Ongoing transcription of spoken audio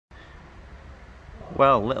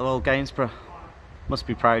Well, little old Gainsborough must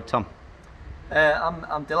be proud, Tom.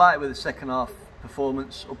 I'm delighted with the second half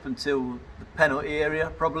performance up until the penalty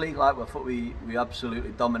area. Probably, like I thought we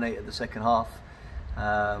absolutely dominated the second half.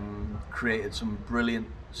 Created some brilliant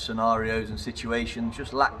scenarios and situations.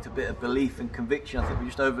 Just lacked a bit of belief and conviction. I think we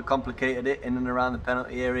just overcomplicated it in and around the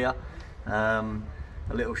penalty area. A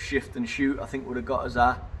little shift and shoot, I think, would have got us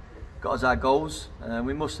our goals.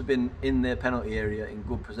 We must have been in their penalty area in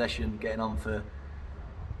good possession, getting on for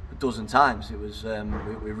a dozen times. It was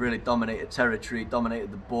we really dominated territory,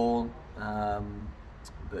 dominated the ball,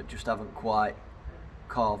 but just haven't quite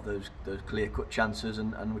carved those clear-cut chances,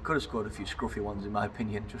 and we could have scored a few scruffy ones, in my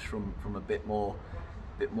opinion, just from a bit more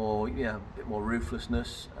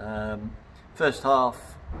ruthlessness. First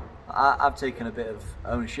half, I've taken a bit of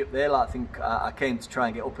ownership there. Like, I think I came to try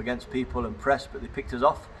and get up against people and press, but they picked us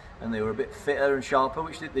off, and they were a bit fitter and sharper,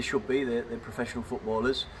 which they should be. They're professional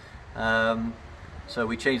footballers. So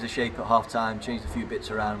we changed the shape at half time, changed a few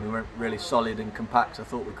bits around. We weren't really solid and compact. I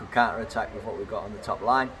thought we could counter-attack with what we got on the top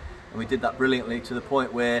line, and we did that brilliantly, to the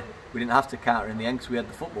point where we didn't have to counter in the end because we had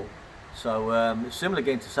the football. So it's a similar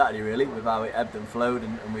game to Saturday, really, with how it ebbed and flowed,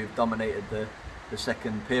 and we've dominated the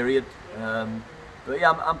second period. But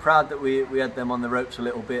yeah, I'm proud that we had them on the ropes a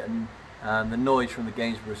little bit, and the noise from the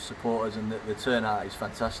Gainsborough supporters and the turnout is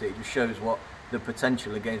fantastic. It just shows what the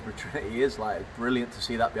potential of Gainsborough Trinity is. Like, it's brilliant to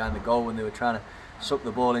see that behind the goal when they were trying to suck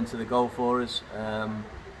the ball into the goal for us.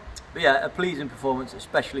 But yeah, a pleasing performance,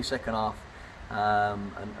 especially second half,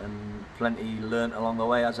 and plenty learnt along the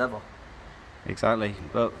way, as ever. Exactly,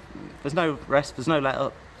 but there's no rest, there's no let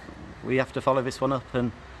up. We have to follow this one up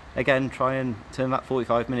and again try and turn that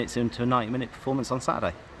 45 minutes into a 90-minute performance on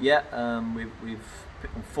Saturday. Yeah, we've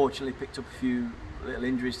unfortunately picked up a few little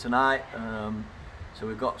injuries tonight, so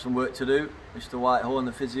we've got some work to do. Mr. Whitehall,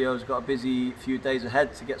 the physio, has got a busy few days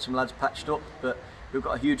ahead to get some lads patched up, but we've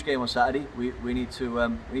got a huge game on Saturday. We need to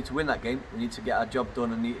win that game. We need to get our job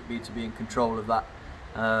done and need to be in control of that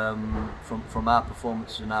from our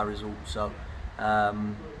performance and our results. So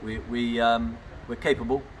we're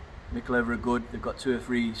capable. Lincolnshire are good. They've got 2 or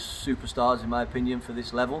 3 superstars, in my opinion, for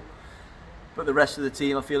this level. But the rest of the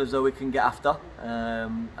team, I feel as though we can get after,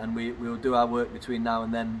 and we'll do our work between now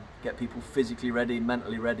and then, get people physically ready,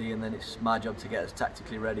 mentally ready, and then it's my job to get us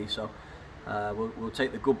tactically ready. So we'll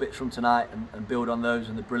take the good bits from tonight and build on those,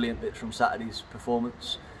 and the brilliant bits from Saturday's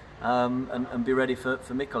performance, and be ready for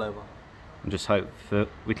Lincolnshire. And just hope that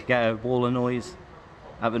we can get a wall of noise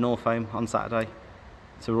at the North Home on Saturday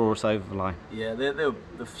to roar us over the line. Yeah, the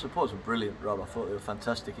supporters were brilliant, Rob. I thought they were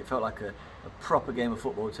fantastic. It felt like a proper game of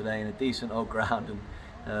football today in a decent old ground,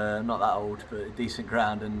 and not that old, but a decent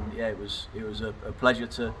ground. And yeah, it was a pleasure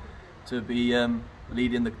to be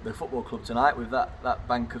leading the football club tonight with that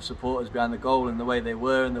bank of supporters behind the goal, and the way they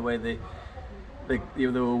were, and the way they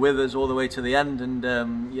were with us all the way to the end.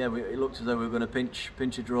 And yeah, it looked as though we were going to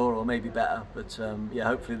pinch a draw, or maybe better. But yeah,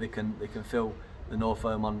 hopefully they can fill the North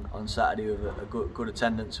Home on Saturday with a good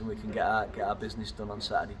attendance, and we can get our business done on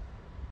Saturday.